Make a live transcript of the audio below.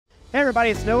Hey everybody,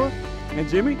 it's Noah. And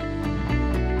Jimmy?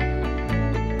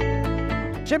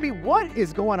 Jimmy, what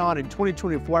is going on in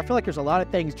 2024? I feel like there's a lot of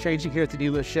things changing here at the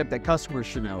dealership that customers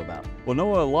should know about. Well,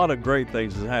 Noah, a lot of great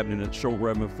things is happening at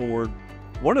Short-Redmond Ford.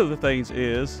 One of the things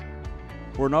is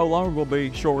we're no longer going to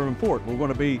be Short-Redmond Ford. We're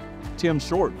going to be Tim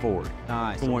Short Ford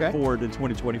going forward in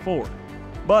 2024.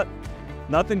 But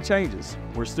nothing changes.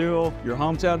 We're still your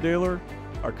hometown dealer.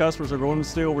 Our customers are going to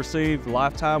still receive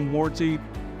lifetime warranty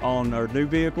on our new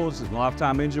vehicles and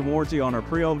lifetime engine warranty on our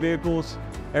pre-owned vehicles.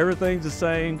 Everything's the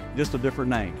same, just a different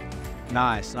name.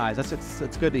 Nice.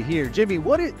 That's good to hear. Jimmy,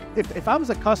 if I was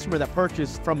a customer that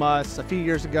purchased from us a few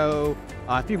years ago,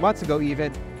 a few months ago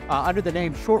even, under the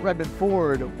name Short-Redmond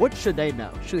Ford, what should they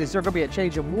know? Is there going to be a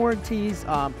change in warranties,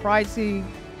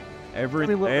 pricing?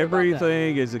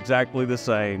 Everything is exactly the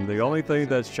same. The only thing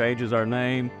that's changed is our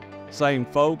name. Same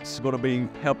folks going to be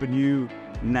helping you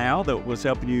now that was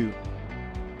helping you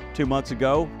 2 months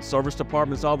ago. Service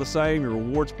department's all the same. Your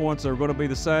rewards points are going to be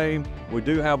the same. We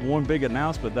do have one big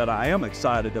announcement that I am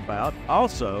excited about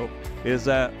also is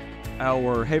that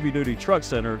our heavy duty truck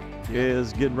center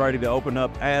is getting ready to open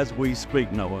up as we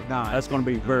speak, Noah. Nice. That's going to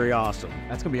be very awesome.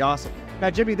 That's going to be awesome. Now,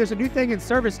 Jimmy, there's a new thing in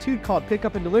service too called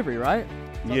pickup and delivery, right?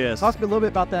 Yes. Talk to me a little bit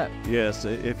about that. Yes.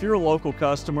 If you're a local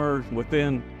customer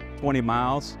within 20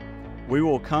 miles, we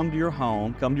will come to your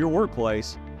home, come to your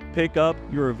workplace, pick up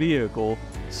your vehicle,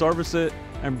 service it,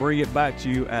 and bring it back to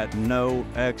you at no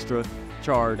extra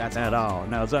charge at all.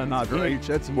 Now, is that not great?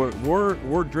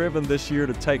 We're driven this year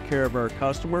to take care of our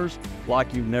customers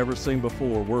like you've never seen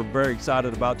before. We're very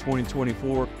excited about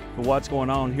 2024 and what's going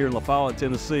on here in La Follette,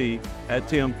 Tennessee at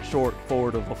Tim Short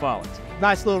Ford of La Follette.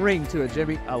 Nice little ring to it,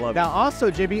 Jimmy. I love it. Now,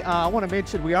 also, Jimmy, I want to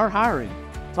mention we are hiring.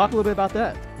 Talk a little bit about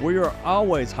that. We are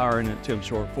always hiring at Tim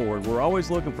Short Ford. We're always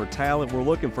looking for talent. We're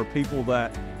looking for people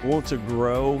that want to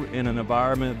grow in an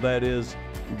environment that is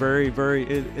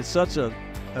it's such a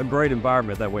great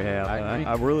environment that we have.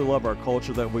 I really love our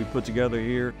culture that we put together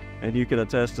here, and you can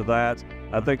attest to that.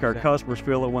 I think our customers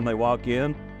feel it when they walk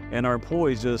in, and our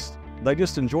employees they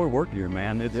just enjoy working here,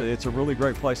 man. It's a really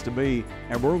great place to be,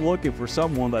 and we're looking for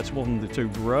someone that's wanting to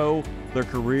grow their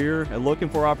career and looking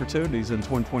for opportunities in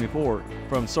 2024,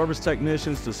 from service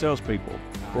technicians to salespeople.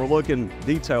 We're looking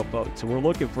detail folks, and we're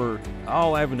looking for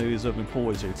all avenues of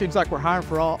employees here. Seems like we're hiring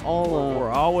for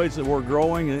We're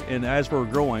growing, and as we're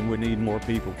growing, we need more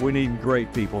people. We need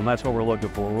great people, and that's what we're looking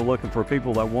for. We're looking for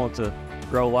people that want to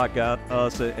grow like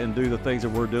us and do the things that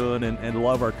we're doing and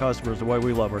love our customers the way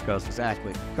we love our customers.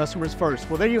 Exactly. Customers first.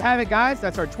 Well, there you have it, guys.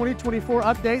 That's our 2024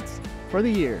 updates for the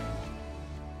year.